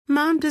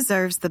Mom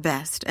deserves the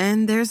best,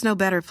 and there's no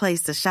better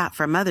place to shop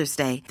for Mother's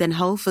Day than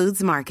Whole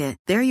Foods Market.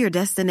 They're your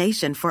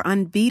destination for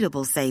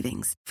unbeatable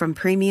savings, from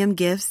premium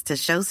gifts to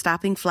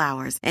show-stopping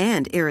flowers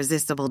and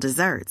irresistible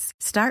desserts.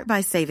 Start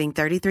by saving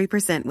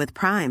 33% with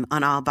Prime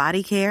on all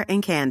body care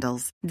and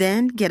candles.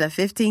 Then get a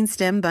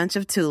 15-stem bunch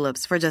of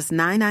tulips for just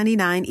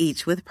 $9.99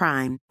 each with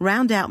Prime.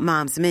 Round out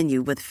Mom's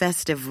menu with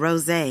festive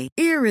rosé,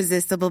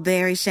 irresistible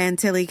berry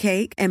chantilly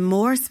cake, and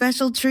more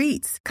special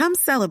treats. Come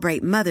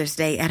celebrate Mother's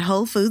Day at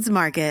Whole Foods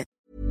Market.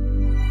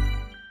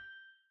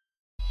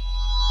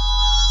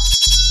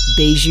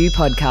 Bijou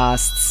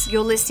Podcasts.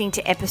 You're listening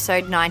to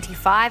episode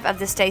 95 of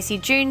The Stacey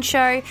June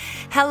Show.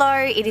 Hello,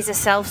 it is a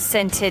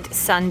self-centered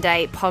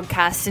Sunday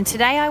podcast, and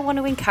today I want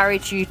to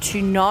encourage you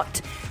to not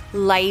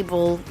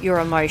label your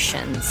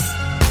emotions.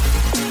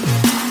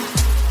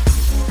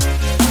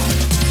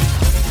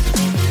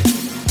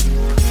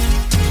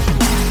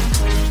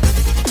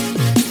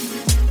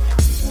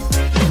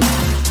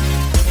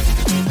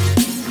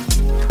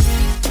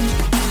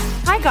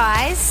 Hi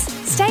guys,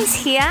 Stace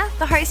here,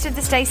 the host of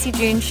The Stacey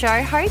June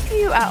Show. Hope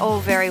you are all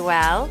very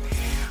well.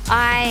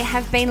 I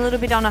have been a little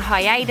bit on a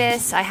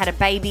hiatus. I had a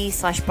baby /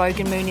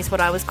 bogan moon is what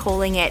I was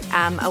calling it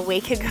a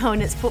week ago,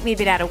 and it's put me a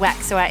bit out of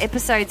whack. So our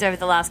episodes over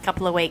the last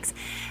couple of weeks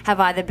have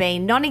either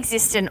been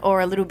non-existent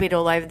or a little bit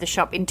all over the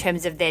shop in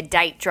terms of their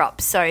date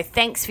drops. So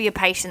thanks for your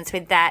patience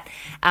with that.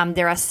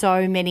 There are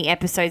so many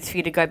episodes for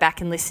you to go back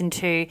and listen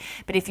to.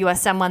 But if you are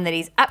someone that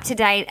is up to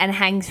date and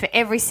hangs for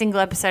every single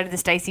episode of The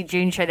Stacey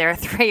June Show, there are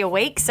 3 a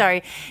week.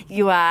 So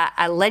you are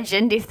a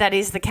legend if that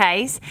is the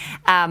case.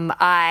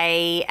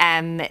 I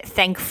am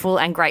thankful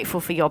and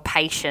grateful for your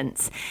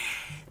patience.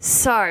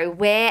 So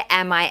where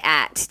am I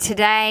at?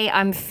 Today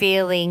I'm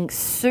feeling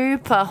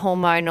super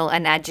hormonal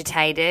and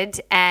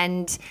agitated,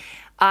 and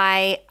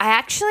I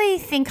actually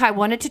think I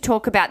wanted to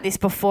talk about this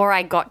before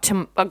I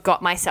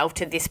got myself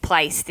to this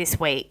place this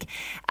week.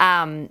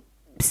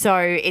 So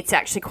it's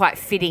actually quite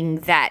fitting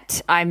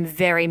that I'm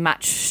very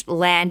much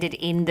landed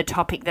in the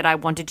topic that I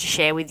wanted to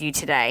share with you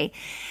today.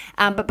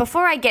 But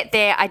before I get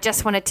there, I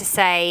just wanted to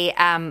say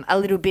a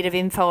little bit of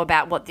info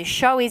about what this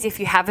show is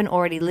if you haven't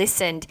already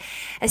listened.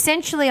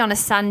 Essentially on a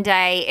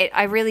Sunday,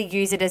 I really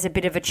use it as a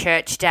bit of a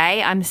church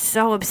day. I'm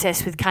so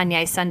obsessed with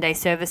Kanye's Sunday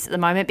service at the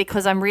moment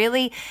because I'm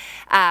really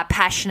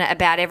passionate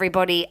about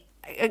everybody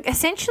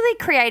essentially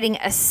creating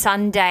a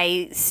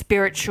Sunday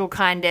spiritual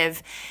kind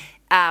of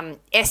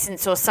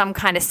essence or some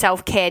kind of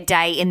self-care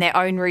day in their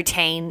own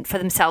routine for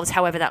themselves,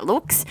 however that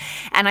looks.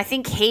 And I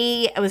think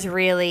he was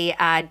really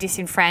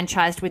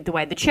disenfranchised with the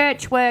way the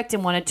church worked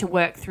and wanted to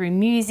work through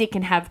music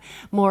and have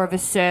more of a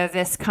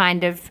service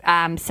kind of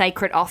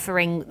sacred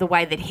offering the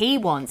way that he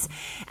wants.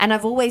 And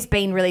I've always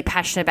been really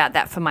passionate about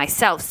that for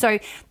myself. So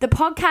the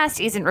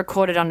podcast isn't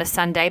recorded on a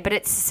Sunday, but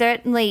it's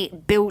certainly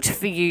built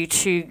for you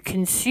to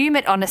consume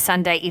it on a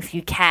Sunday if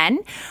you can.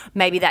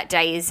 Maybe that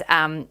day is,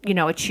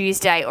 a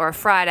Tuesday or a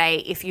Friday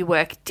if you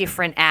work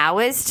different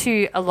hours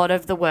to a lot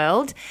of the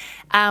world.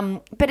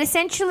 But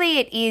essentially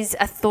it is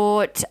a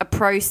thought, a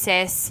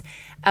process,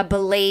 a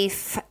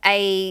belief,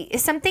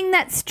 something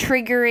that's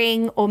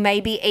triggering or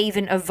maybe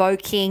even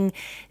evoking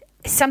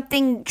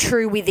something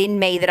true within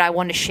me that I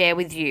want to share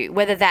with you,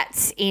 whether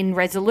that's in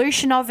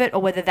resolution of it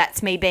or whether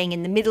that's me being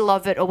in the middle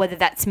of it or whether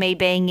that's me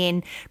being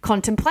in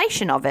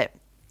contemplation of it.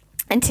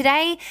 And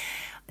today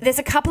there's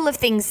a couple of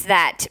things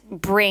that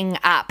bring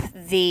up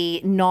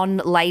the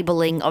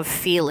non-labeling of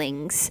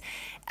feelings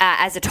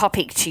as a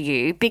topic to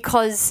you,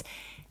 because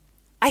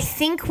I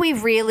think we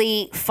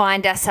really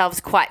find ourselves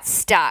quite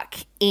stuck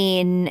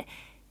in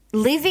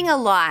living a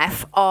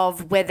life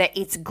of whether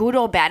it's good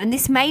or bad. And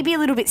this may be a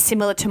little bit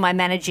similar to my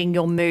Managing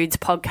Your Moods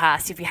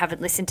podcast. If you haven't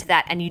listened to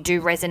that and you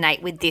do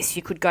resonate with this,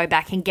 you could go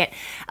back and get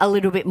a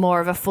little bit more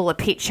of a fuller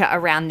picture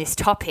around this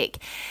topic.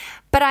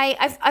 But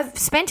I've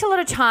spent a lot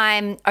of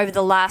time over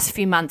the last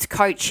few months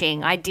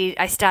coaching.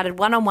 I started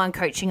one-on-one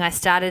coaching. I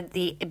started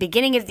the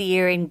beginning of the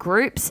year in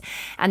groups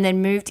and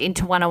then moved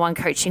into one-on-one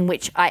coaching,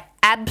 which I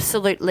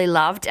absolutely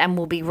loved and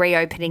will be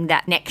reopening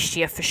that next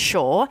year for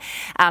sure.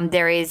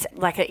 There is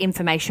like an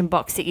information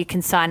box that you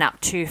can sign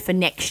up to for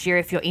next year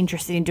if you're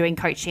interested in doing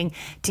coaching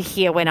to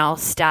hear when I'll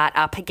start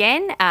up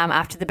again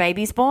after the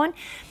baby's born.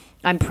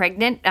 I'm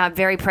pregnant,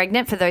 very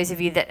pregnant for those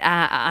of you that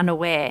are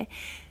unaware.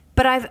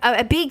 But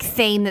a big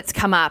theme that's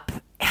come up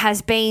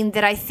has been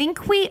that I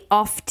think we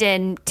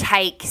often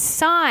take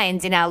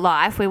signs in our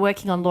life. We're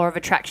working on law of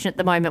attraction at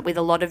the moment with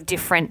a lot of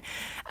different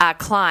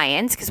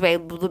clients because we're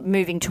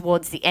moving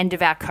towards the end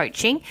of our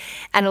coaching,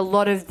 and a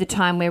lot of the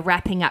time we're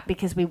wrapping up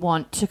because we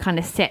want to kind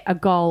of set a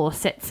goal or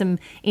set some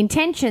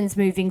intentions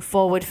moving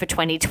forward for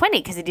 2020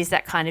 because it is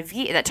that kind of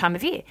year, that time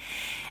of year.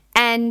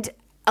 And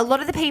a lot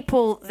of the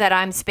people that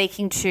I'm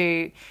speaking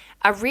to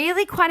are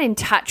really quite in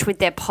touch with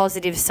their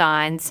positive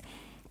signs,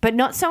 but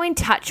not so in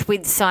touch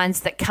with signs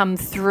that come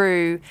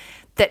through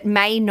that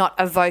may not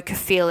evoke a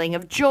feeling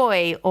of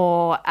joy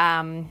or,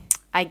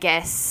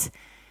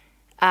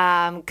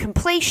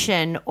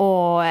 completion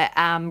or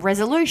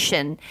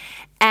resolution.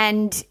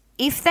 And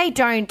if they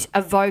don't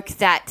evoke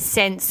that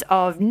sense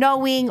of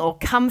knowing or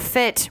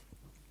comfort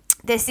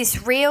there's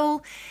this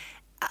real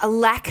a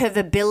lack of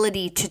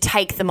ability to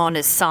take them on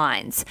as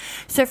signs.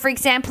 So, for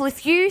example,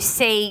 if you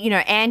see,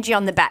 Angie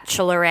on The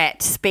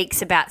Bachelorette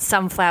speaks about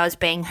sunflowers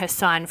being her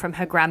sign from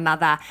her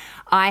grandmother,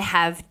 I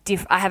have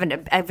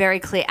a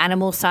very clear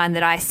animal sign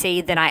that I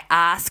see, that I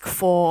ask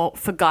for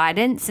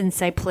guidance and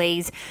say,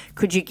 please,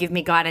 could you give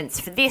me guidance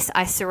for this?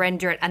 I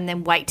surrender it and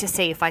then wait to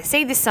see if I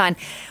see this sign.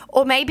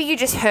 Or maybe you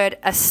just heard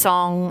a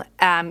song.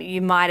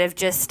 You might have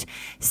just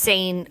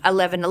seen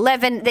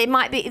 1111.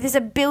 There's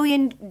a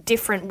billion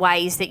different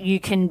ways that you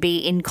can be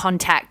in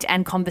contact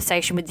and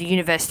conversation with the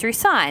universe through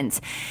signs.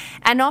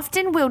 And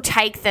often we'll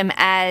take them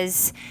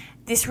as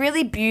this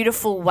really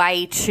beautiful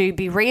way to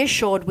be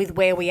reassured with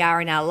where we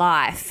are in our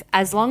life,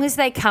 as long as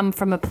they come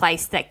from a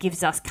place that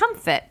gives us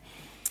comfort.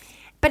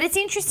 But it's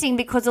interesting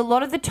because a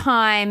lot of the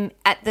time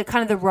at the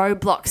kind of the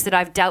roadblocks that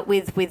I've dealt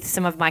with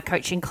some of my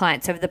coaching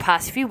clients over the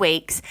past few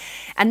weeks,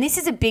 and this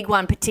is a big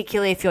one,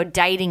 particularly if you're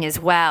dating as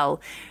well,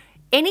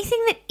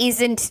 anything that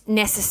isn't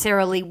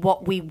necessarily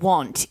what we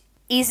want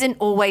isn't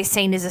always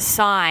seen as a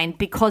sign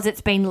because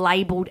it's been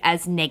labelled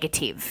as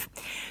negative.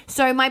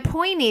 So my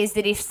point is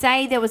that if,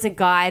 say, there was a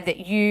guy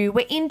that you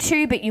were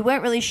into but you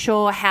weren't really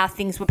sure how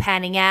things were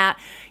panning out,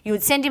 you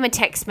would send him a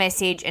text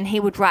message and he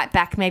would write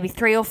back maybe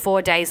 3 or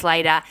 4 days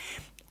later.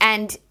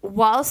 And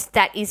whilst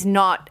that is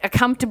not a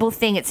comfortable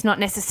thing, it's not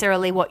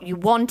necessarily what you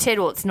wanted,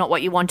 or it's not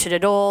what you wanted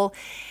at all,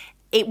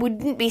 it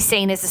wouldn't be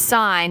seen as a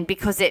sign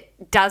because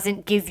it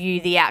doesn't give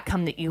you the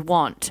outcome that you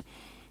want.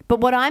 But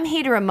what I'm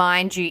here to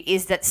remind you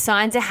is that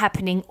signs are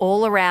happening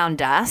all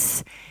around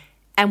us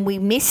and we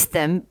miss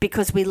them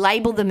because we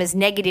label them as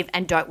negative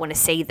and don't want to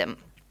see them.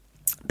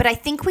 But I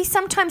think we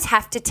sometimes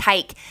have to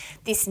take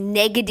this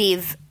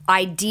negative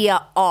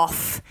idea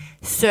off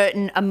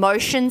certain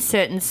emotions,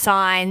 certain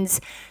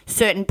signs,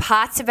 certain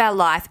parts of our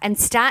life, and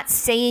start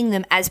seeing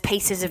them as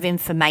pieces of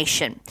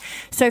information.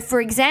 So, for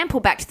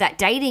example, back to that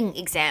dating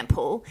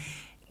example,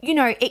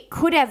 it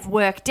could have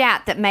worked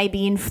out that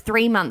maybe in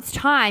 3 months'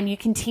 time you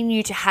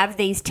continue to have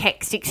these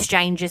text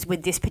exchanges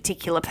with this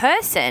particular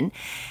person,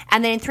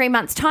 and then in 3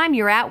 months' time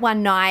you're out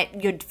one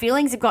night, your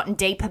feelings have gotten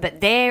deeper but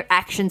their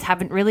actions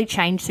haven't really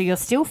changed, so you're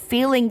still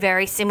feeling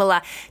very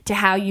similar to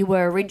how you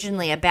were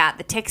originally about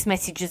the text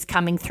messages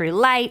coming through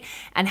late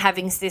and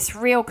having this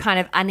real kind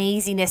of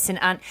uneasiness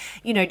and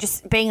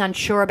just being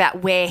unsure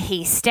about where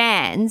he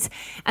stands.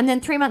 And then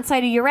 3 months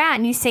later you're out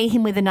and you see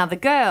him with another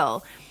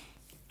girl.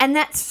 And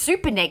that's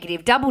super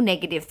negative, double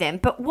negative then.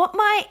 But what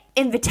my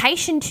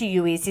invitation to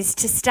you is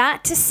to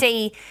start to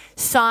see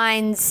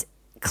signs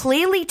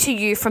clearly to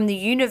you from the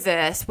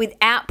universe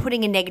without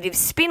putting a negative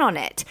spin on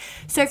it.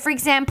 So, for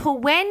example,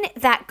 when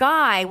that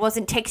guy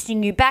wasn't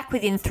texting you back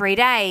within 3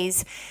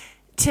 days,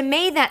 to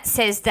me that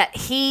says that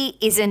he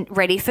isn't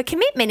ready for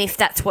commitment if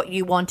that's what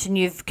you want and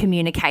you've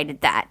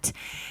communicated that.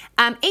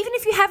 Even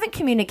if you haven't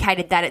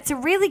communicated that, it's a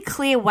really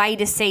clear way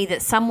to see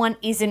that someone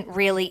isn't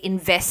really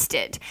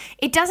invested.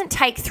 It doesn't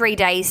take 3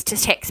 days to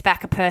text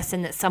back a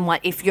person that someone,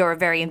 if you're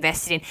very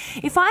invested in.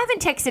 If I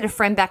haven't texted a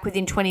friend back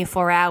within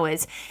 24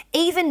 hours,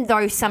 even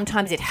though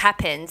sometimes it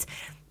happens,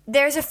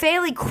 there's a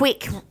fairly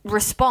quick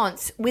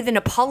response with an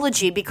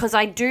apology because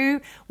I do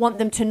want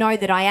them to know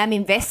that I am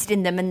invested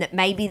in them and that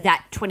maybe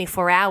that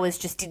 24 hours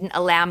just didn't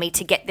allow me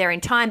to get there in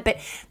time. But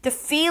the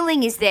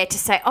feeling is there to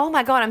say, oh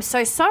my God, I'm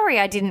so sorry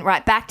I didn't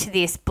write back to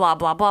this, blah,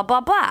 blah, blah,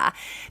 blah, blah.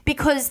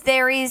 Because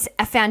there is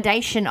a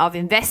foundation of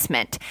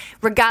investment,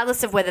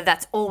 regardless of whether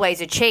that's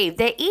always achieved,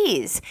 there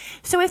is.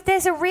 So if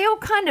there's a real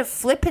kind of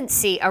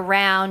flippancy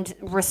around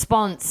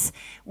response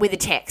with a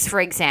text,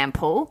 for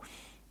example,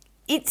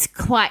 it's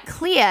quite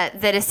clear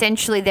that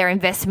essentially their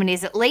investment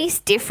is at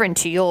least different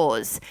to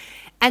yours.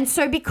 And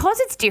so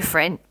because it's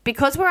different,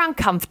 because we're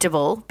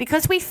uncomfortable,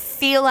 because we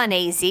feel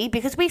uneasy,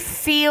 because we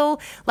feel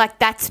like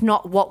that's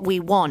not what we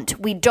want,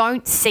 we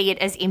don't see it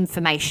as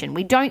information.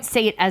 We don't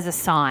see it as a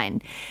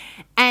sign.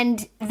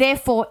 And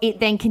therefore, it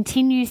then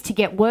continues to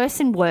get worse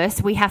and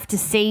worse. We have to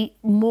see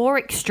more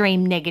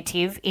extreme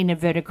negative, in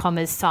inverted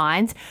commas,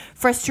 signs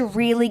for us to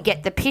really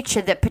get the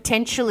picture that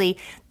potentially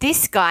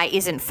this guy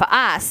isn't for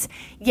us.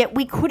 Yet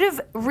we could have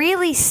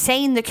really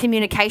seen the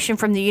communication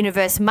from the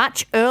universe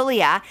much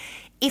earlier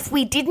if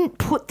we didn't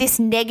put this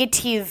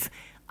negative,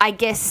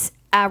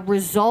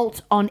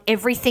 result on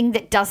everything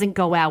that doesn't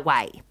go our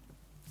way.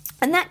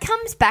 And that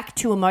comes back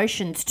to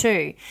emotions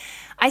too.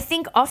 I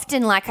think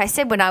often, like I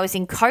said, when I was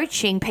in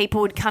coaching,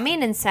 people would come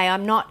in and say,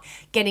 I'm not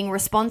getting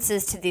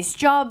responses to this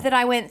job that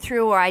I went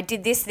through, or I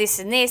did this, this,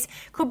 and this.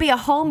 Could be a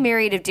whole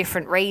myriad of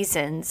different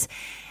reasons.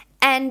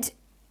 And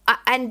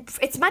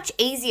it's much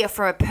easier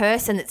for a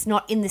person that's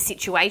not in the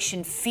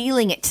situation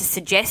feeling it to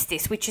suggest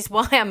this, which is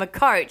why I'm a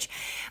coach.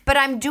 But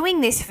I'm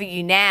doing this for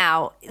you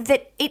now,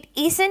 that it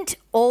isn't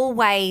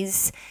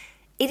always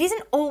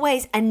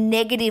a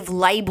negative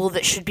label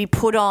that should be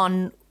put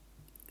on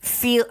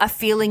a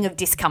feeling of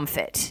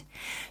discomfort.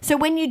 So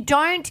when you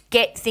don't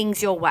get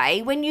things your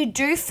way, when you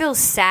do feel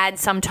sad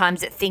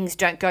sometimes that things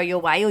don't go your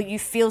way, or you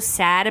feel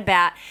sad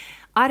about,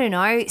 I don't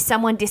know,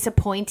 someone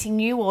disappointing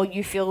you, or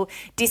you feel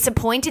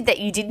disappointed that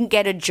you didn't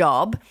get a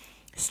job,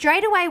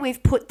 straight away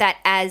we've put that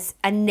as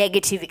a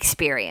negative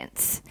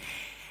experience.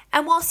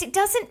 And whilst it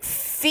doesn't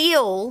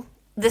feel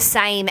the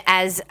same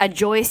as a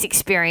joyous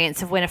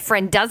experience of when a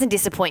friend doesn't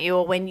disappoint you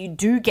or when you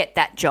do get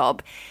that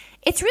job,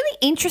 it's really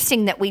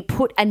interesting that we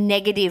put a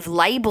negative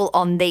label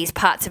on these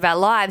parts of our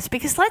lives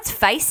because let's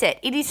face it,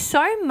 it is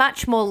so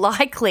much more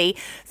likely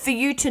for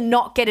you to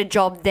not get a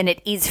job than it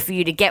is for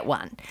you to get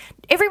one.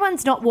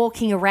 Everyone's not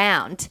walking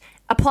around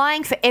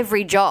applying for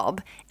every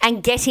job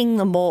and getting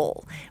them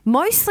all.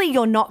 Mostly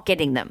you're not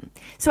getting them.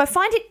 So I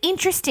find it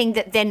interesting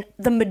that then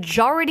the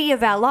majority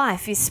of our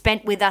life is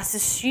spent with us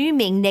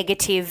assuming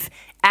negative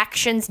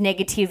actions,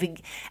 negative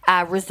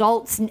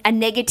results, a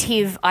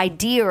negative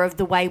idea of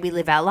the way we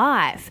live our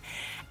life.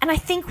 And I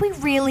think we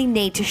really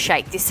need to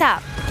shake this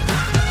up.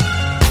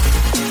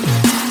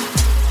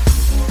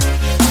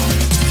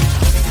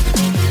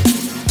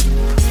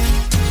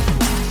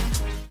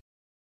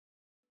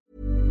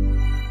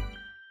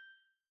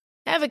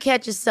 Ever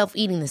catch yourself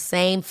eating the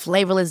same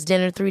flavorless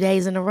dinner 3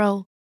 days in a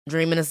row?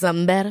 Dreaming of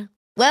something better?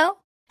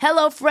 Well,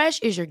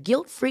 HelloFresh is your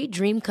guilt-free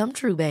dream come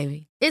true,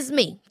 baby. It's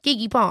me,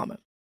 Keke Palmer.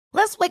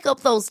 Let's wake up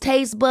those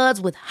taste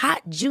buds with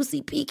hot,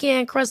 juicy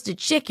pecan-crusted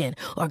chicken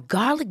or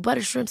garlic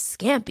butter shrimp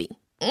scampi.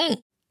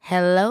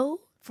 Hello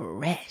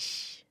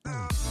Fresh.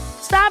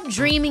 Stop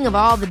dreaming of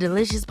all the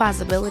delicious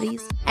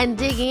possibilities and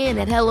dig in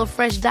at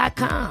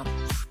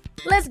HelloFresh.com.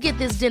 Let's get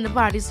this dinner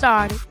party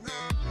started.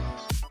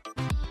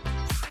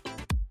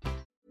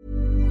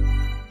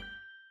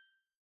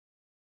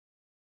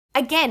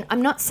 Again,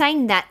 I'm not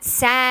saying that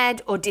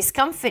sad or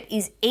discomfort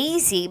is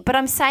easy, but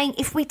I'm saying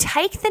if we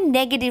take the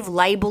negative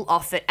label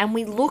off it and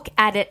we look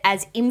at it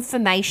as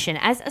information,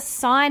 as a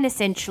sign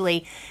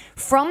essentially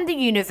from the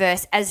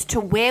universe as to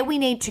where we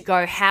need to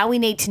go, how we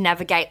need to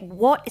navigate,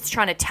 what it's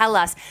trying to tell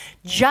us,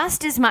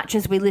 just as much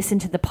as we listen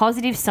to the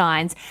positive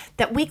signs,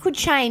 that we could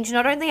change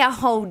not only our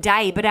whole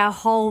day, but our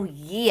whole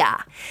year.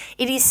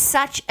 It is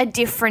such a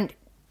different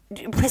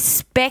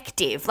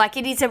perspective. Like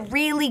it is a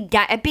really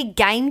a big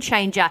game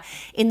changer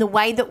in the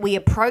way that we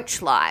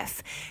approach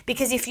life,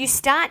 because if you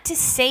start to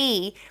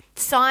see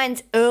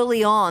signs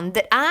early on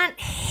that aren't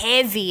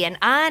heavy and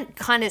aren't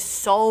kind of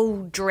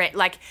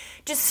like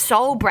just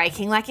soul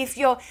breaking, like if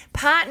your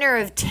partner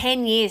of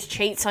 10 years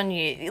cheats on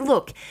you,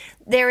 look,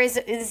 there's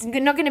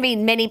not going to be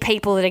many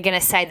people that are going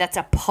to say that's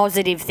a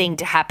positive thing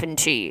to happen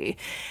to you.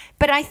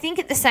 But I think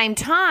at the same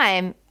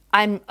time,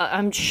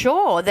 I'm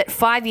sure that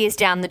 5 years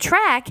down the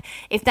track,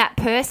 if that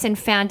person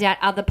found out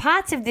other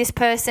parts of this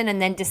person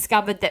and then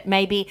discovered that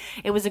maybe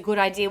it was a good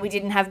idea we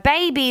didn't have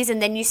babies,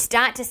 and then you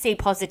start to see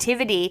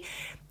positivity,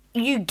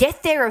 you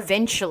get there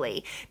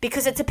eventually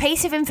because it's a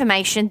piece of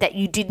information that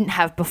you didn't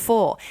have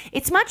before.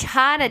 It's much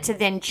harder to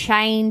then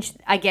change,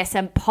 I guess,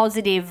 a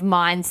positive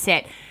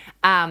mindset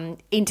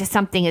into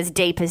something as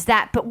deep as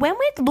that. But when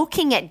we're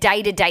looking at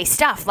day-to-day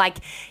stuff, like,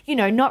 you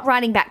know, not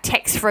writing back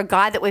texts for a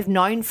guy that we've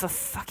known for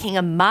fucking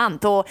a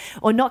month, or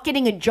not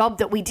getting a job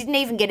that we didn't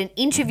even get an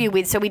interview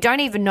with, so we don't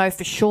even know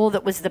for sure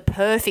that was the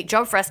perfect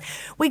job for us.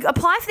 We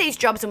apply for these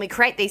jobs and we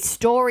create these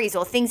stories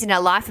or things in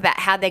our life about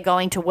how they're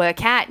going to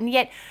work out, and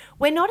yet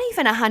we're not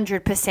even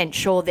 100%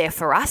 sure they're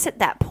for us at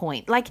that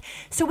point. Like,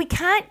 so we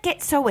can't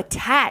get so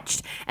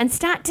attached and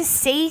start to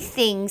see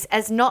things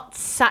as not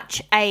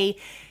such a,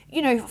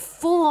 you know,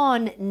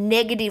 full-on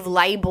negative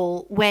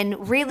label, when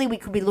really we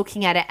could be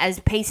looking at it as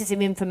pieces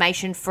of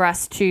information for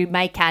us to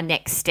make our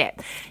next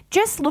step.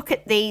 Just look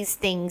at these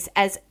things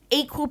as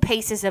equal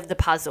pieces of the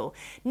puzzle,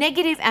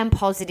 negative and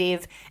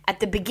positive, at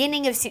the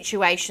beginning of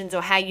situations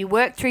or how you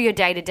work through your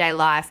day-to-day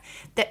life,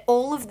 that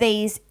all of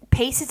these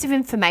pieces of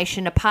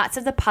information are parts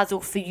of the puzzle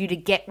for you to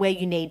get where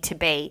you need to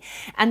be.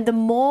 And the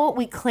more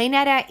we clean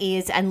out our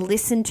ears and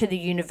listen to the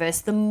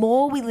universe, the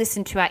more we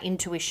listen to our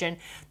intuition,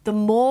 the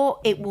more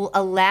it will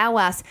allow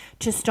us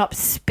to stop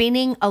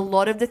spinning a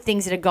lot of the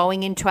things that are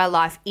going into our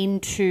life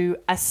into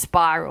a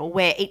spiral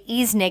where it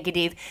is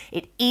negative,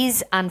 it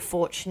is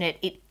unfortunate,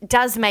 it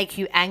does make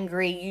you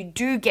angry, you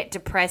do get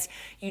depressed,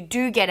 you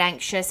do get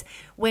anxious,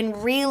 when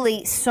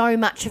really so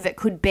much of it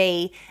could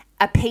be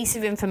a piece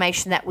of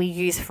information that we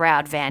use for our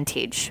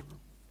advantage.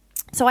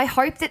 So I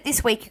hope that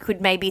this week you could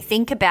maybe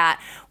think about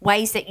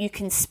ways that you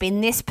can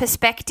spin this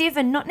perspective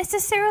and not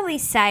necessarily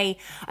say,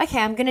 okay,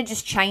 I'm going to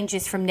just change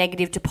this from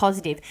negative to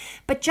positive,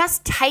 but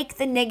just take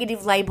the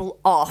negative label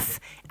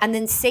off and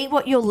then see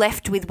what you're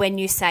left with when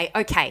you say,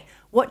 okay,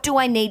 what do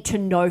I need to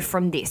know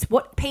from this?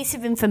 What piece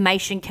of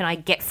information can I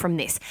get from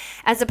this?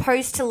 As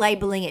opposed to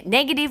labeling it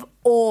negative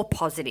or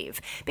positive.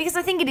 Because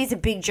I think it is a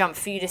big jump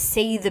for you to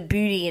see the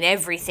beauty in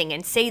everything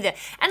and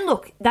and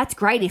look, that's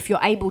great if you're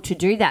able to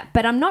do that,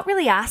 but I'm not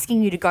really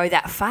asking you to go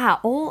that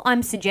far. All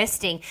I'm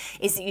suggesting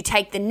is that you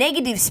take the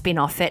negative spin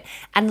off it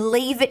and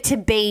leave it to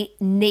be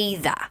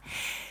neither.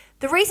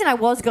 The reason I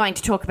was going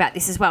to talk about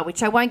this as well,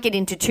 which I won't get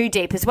into too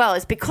deep as well,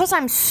 is because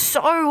I'm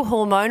so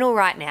hormonal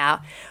right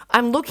now,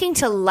 I'm looking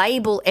to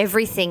label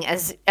everything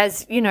as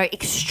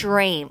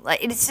extreme.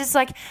 Like, it's just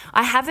like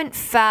I haven't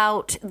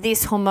felt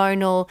this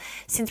hormonal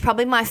since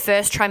probably my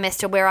first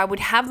trimester, where I would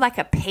have like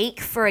a peak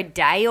for a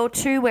day or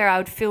two where I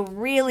would feel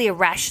really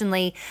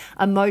irrationally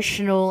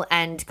emotional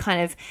and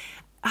kind of,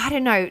 I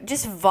don't know,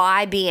 just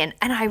vibey. And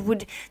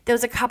there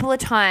was a couple of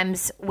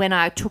times when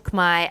I took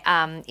my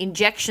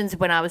injections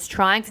when I was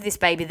trying for this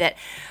baby that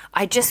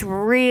I just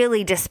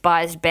really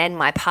despised Ben,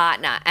 my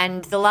partner.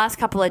 And the last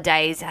couple of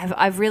days,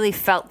 I've really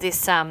felt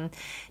this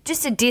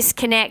just a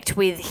disconnect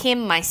with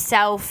him,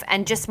 myself,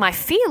 and just my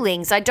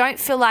feelings. I don't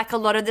feel like a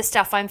lot of the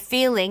stuff I'm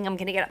feeling, I'm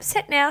going to get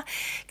upset now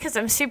because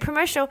I'm super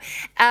emotional,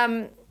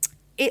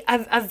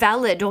 are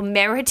valid or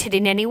merited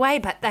in any way,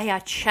 but they are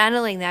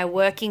channeling, they're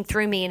working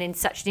through me and in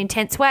such an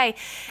intense way.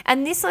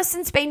 And this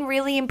lesson's been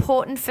really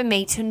important for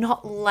me to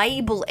not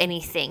label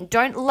anything.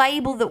 Don't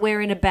label that we're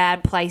in a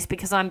bad place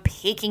because I'm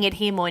picking at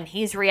him or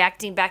he's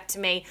reacting back to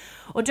me.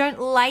 Or don't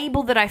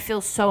label that I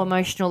feel so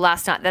emotional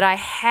last night that I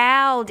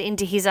howled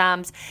into his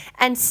arms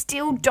and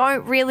still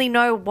don't really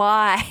know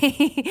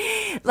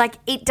why. Like,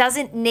 it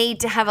doesn't need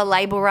to have a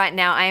label right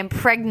now. I am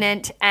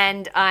pregnant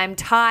and I'm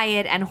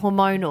tired and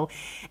hormonal.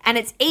 And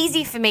it's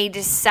easy for me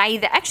to say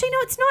that. Actually, no,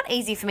 it's not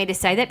easy for me to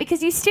say that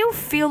because you still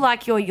feel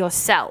like you're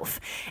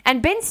yourself.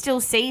 And Ben still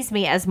sees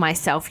me as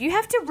myself. You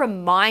have to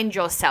remind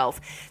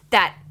yourself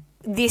that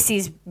this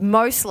is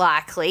most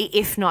likely,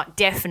 if not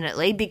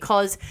definitely,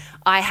 because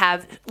I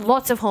have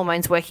lots of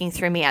hormones working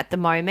through me at the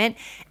moment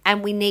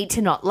and we need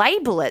to not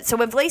label it. So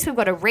at least we've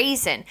got a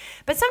reason.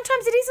 But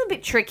sometimes it is a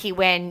bit tricky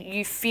when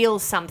you feel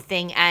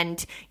something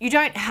and you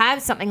don't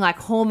have something like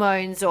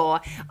hormones or,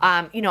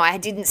 I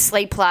didn't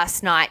sleep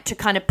last night to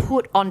kind of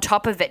put on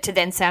top of it to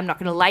then say I'm not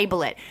going to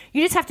label it.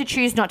 You just have to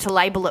choose not to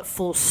label it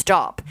full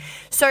stop.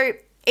 So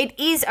it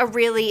is a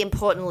really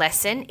important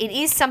lesson. It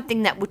is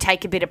something that will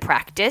take a bit of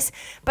practice,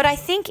 but I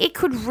think it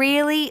could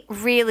really,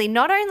 really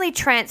not only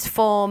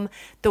transform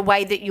the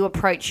way that you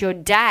approach your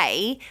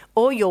day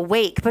or your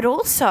week, but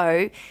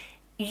also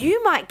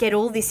you might get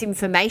all this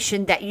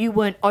information that you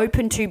weren't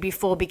open to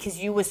before because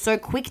you were so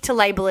quick to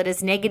label it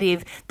as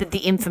negative that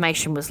the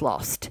information was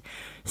lost.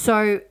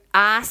 So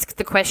ask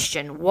the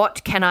question,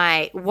 what can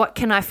I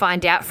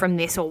find out from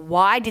this, or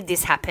why did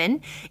this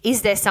happen?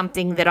 Is there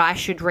something that I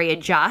should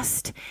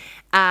readjust?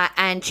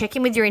 And check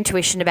in with your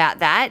intuition about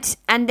that.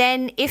 And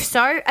then if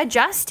so,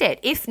 adjust it.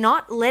 If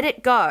not, let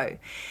it go.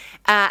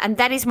 And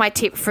that is my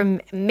tip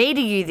from me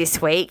to you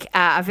this week.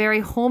 A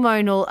very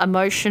hormonal,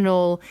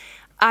 emotional,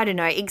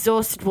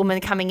 exhausted woman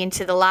coming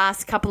into the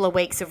last couple of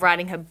weeks of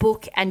writing her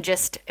book and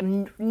just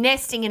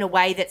nesting in a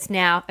way that's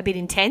now a bit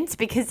intense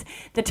because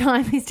the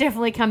time is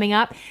definitely coming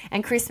up,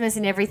 and Christmas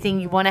and everything,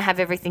 you want to have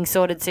everything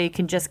sorted so you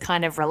can just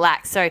kind of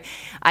relax. So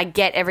I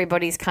get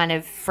everybody's kind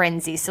of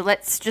frenzy. So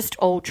let's just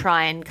all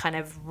try and kind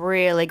of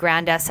really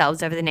ground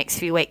ourselves over the next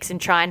few weeks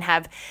and try and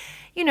have,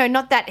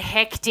 not that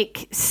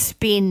hectic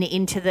spin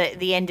into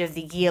the end of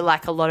the year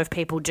like a lot of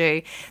people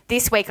do.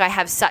 This week I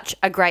have such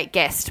a great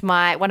guest.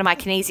 One of my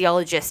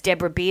kinesiologists,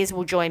 Deborah Beers,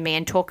 will join me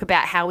and talk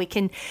about how we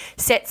can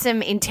set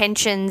some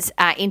intentions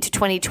into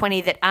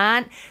 2020 that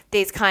aren't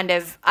these kind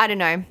of,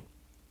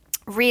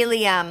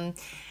 really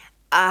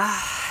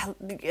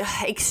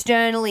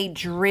externally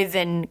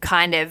driven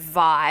kind of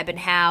vibe,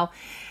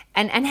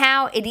 and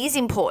how it is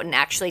important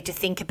actually to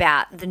think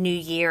about the new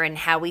year and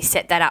how we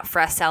set that up for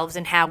ourselves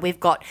and how we've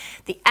got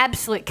the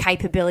absolute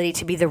capability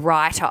to be the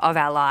writer of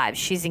our lives.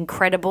 She's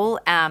incredible,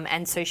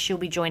 and so she'll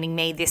be joining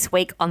me this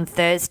week on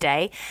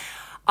Thursday.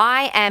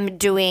 I am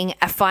doing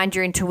a Find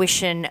Your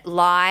Intuition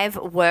live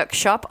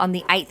workshop on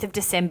the 8th of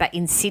December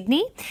in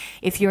Sydney.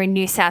 If you're in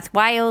New South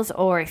Wales,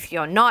 or if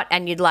you're not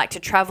and you'd like to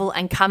travel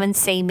and come and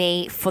see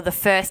me for the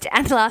first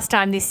and last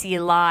time this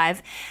year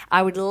live,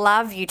 I would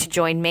love you to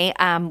join me.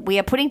 We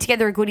are putting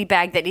together a goodie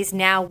bag that is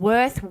now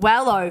worth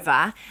well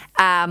over,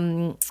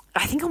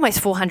 I think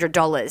almost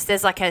 $400.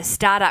 There's like a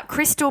startup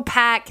crystal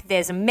pack.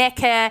 There's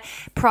Mecca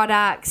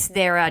products.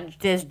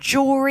 There's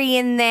jewelry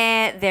in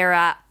there. There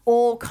are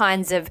all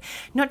kinds of,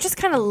 not just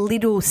kind of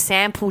little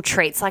sample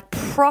treats, like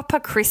proper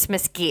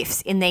Christmas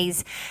gifts in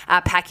these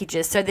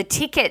packages. So the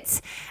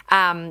tickets,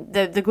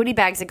 the goodie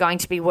bags are going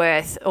to be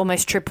worth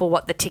almost triple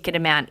what the ticket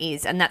amount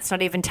is, and that's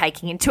not even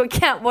taking into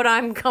account what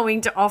I'm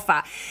going to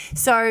offer.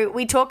 So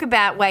we talk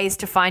about ways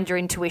to find your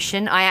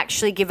intuition. I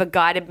actually give a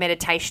guided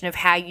meditation of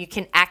how you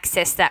can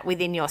access that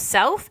within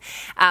yourself.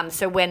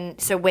 So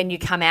when you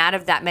come out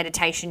of that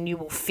meditation, you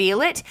will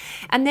feel it.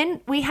 And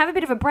then we have a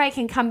bit of a break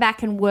and come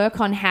back and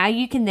work on how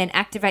you can then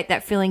activate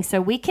that feeling so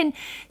we can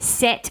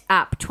set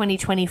up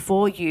 2020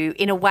 for you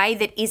in a way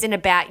that isn't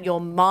about your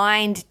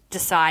mind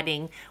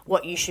deciding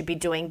what you should be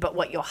doing, but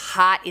what your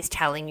heart is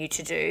telling you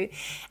to do.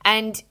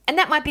 And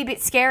that might be a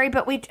bit scary,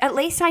 but we at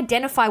least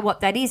identify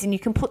what that is, and you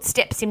can put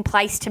steps in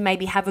place to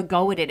maybe have a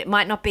go at it. It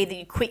might not be that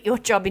you quit your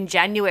job in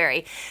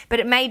January, but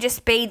it may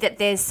just be that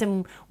there's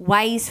some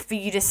ways for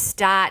you to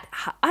start,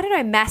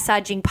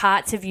 massaging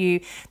parts of you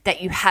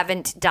that you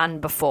haven't done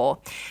before.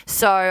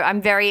 So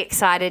I'm very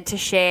excited to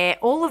share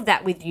all of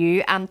that with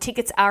you.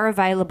 Tickets are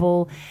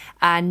available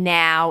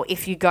now.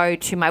 If you go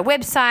to my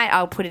website,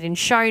 I'll put it in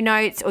show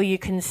notes, or you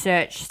can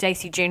search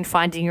Stacey June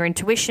Finding Your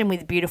Intuition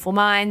with Beautiful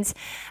Minds.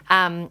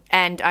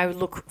 And I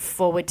look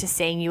forward to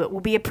seeing you. It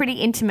will be a pretty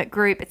intimate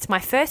group. It's my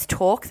first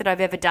talk that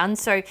I've ever done,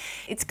 so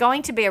it's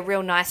going to be a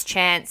real nice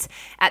chance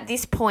at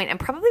this point, and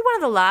probably one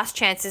of the last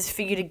chances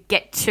for you to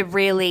get to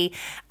really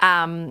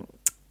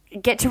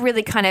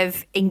kind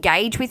of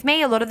engage with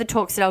me. A lot of the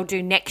talks that I'll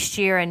do next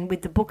year and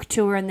with the book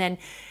tour and then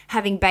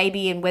having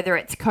baby and whether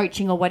it's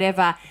coaching or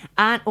whatever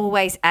aren't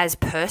always as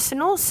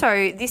personal.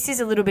 So this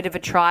is a little bit of a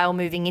trial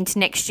moving into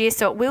next year.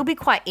 So it will be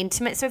quite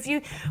intimate. So if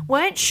you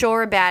weren't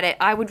sure about it,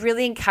 I would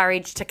really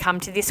encourage to come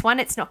to this one.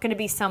 It's not going to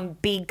be some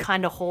big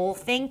kind of hall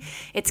thing.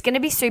 It's going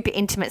to be super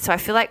intimate. So I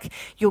feel like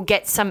you'll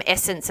get some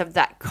essence of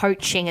that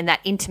coaching and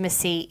that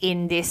intimacy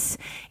in this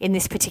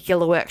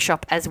particular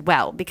workshop as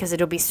well, because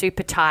it'll be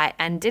super tight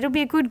and it'll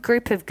be a good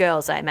group of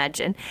girls, I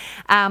imagine.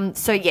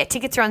 So yeah,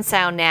 tickets are on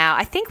sale now.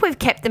 I think we've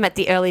kept them at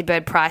the early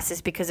bird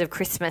prices because of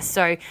Christmas,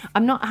 so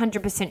I'm not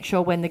 100%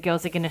 sure when the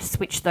girls are going to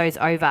switch those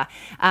over.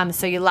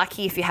 So you're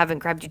lucky if you haven't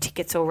grabbed your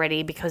tickets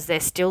already, because they're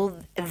still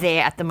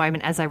there at the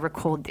moment as I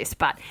record this,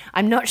 but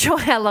I'm not sure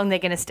how long they're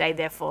going to stay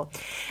there for.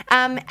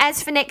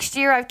 As for next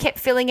year, I've kept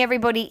filling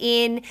everybody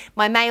in.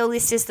 My mail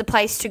list is the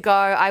place to go.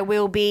 I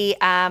will be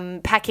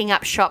packing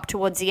up shop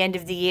towards the end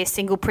of the year.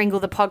 Single Pringle,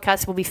 the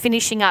podcast, will be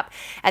finishing up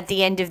at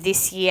the end of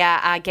this year,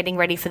 getting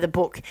ready for the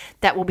book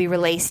that will be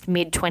released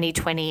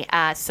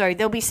mid-2020. So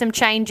there'll be some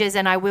changes,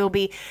 and I will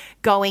be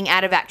going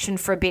out of action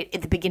for a bit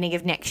at the beginning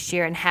of next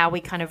year, and how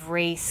we kind of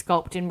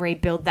re-sculpt and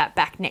rebuild that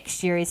back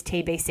next year is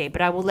TBC,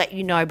 but I will let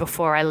you know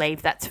before I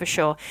leave, that's for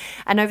sure.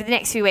 And over the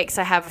next few weeks,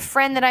 I have a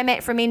friend that I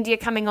met from India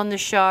coming on the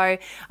show.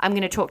 I'm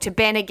going to talk to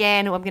Ben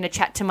again, or I'm going to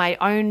chat to my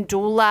own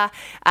doula,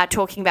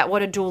 talking about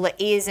what a doula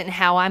is and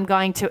how I'm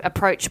going to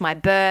approach my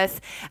birth.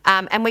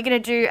 And we're going to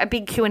do a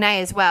big Q&A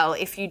as well.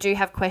 If you do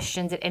have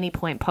questions at any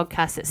point,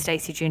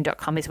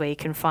 podcast@staceyjune.com is where you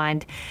can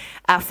find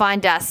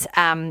us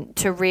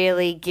to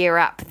really gear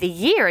up the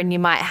year. And you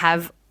might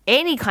have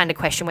any kind of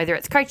question, whether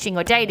it's coaching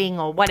or dating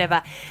or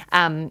whatever.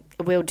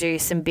 We'll do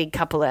some big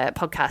couple of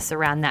podcasts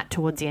around that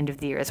towards the end of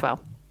the year as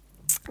well.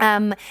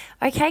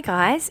 Okay,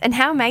 guys. And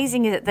how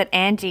amazing is it that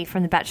Angie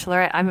from The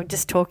Bachelorette, I'm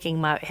just talking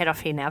my head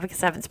off here now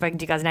because I haven't spoken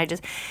to you guys in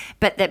ages,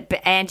 but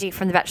that Angie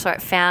from The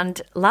Bachelorette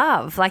found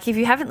love. Like, if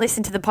you haven't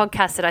listened to the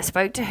podcast that I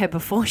spoke to her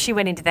before she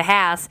went into the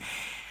house,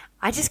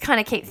 I just kind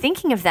of keep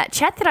thinking of that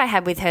chat that I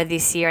had with her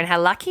this year and how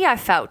lucky I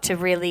felt to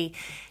really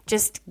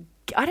just,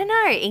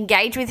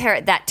 engage with her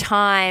at that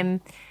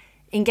time.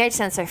 Engage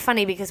sounds so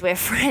funny because we're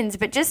friends,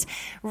 but just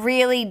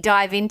really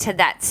dive into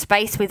that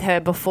space with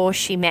her before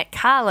she met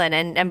Carlin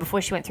and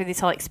before she went through this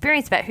whole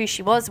experience about who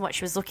she was and what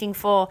she was looking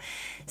for.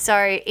 So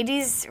it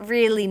is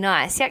really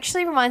nice. He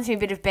actually reminds me a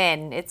bit of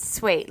Ben. It's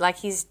sweet. Like,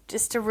 he's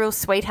just a real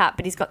sweetheart,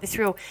 but he's got this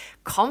real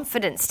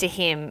confidence to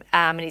him,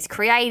 and he's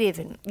creative.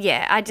 And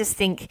yeah, I just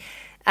think...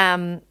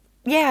 I'm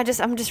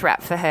just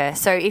wrapped for her.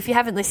 So if you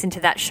haven't listened to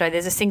that show,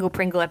 there's a Single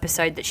Pringle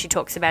episode that she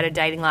talks about her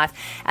dating life,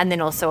 and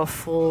then also a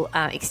full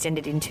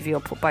extended interview.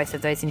 I'll put both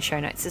of those in show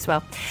notes as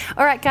well.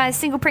 All right, guys,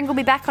 Single Pringle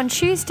will be back on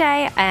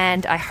Tuesday,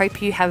 and I hope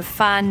you have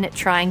fun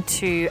trying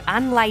to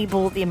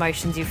unlabel the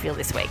emotions you feel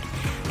this week.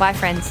 Bye,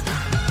 friends.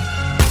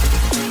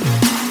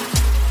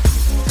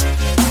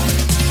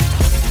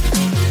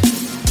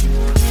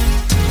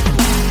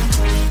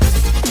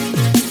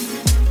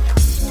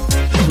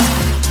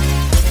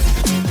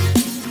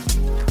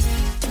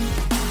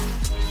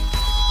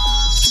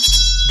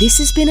 This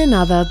has been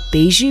another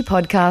Bijou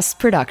Podcast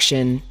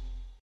production.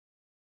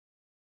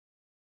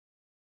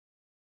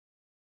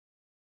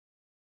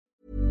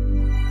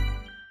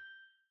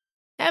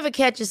 Ever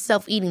catch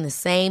yourself eating the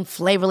same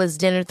flavorless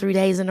dinner 3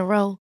 days in a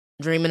row?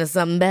 Dreaming of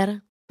something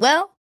better?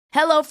 Well,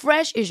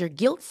 HelloFresh is your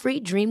guilt-free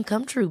dream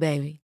come true,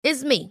 baby.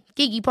 It's me,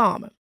 Keke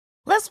Palmer.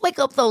 Let's wake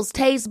up those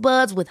taste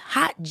buds with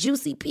hot,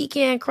 juicy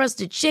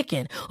pecan-crusted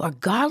chicken or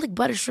garlic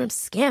butter shrimp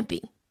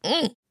scampi.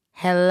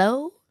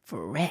 Hello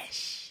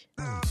Fresh.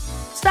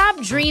 Stop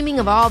dreaming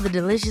of all the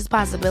delicious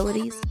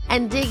possibilities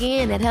and dig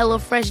in at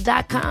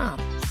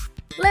HelloFresh.com.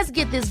 Let's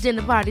get this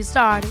dinner party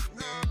started.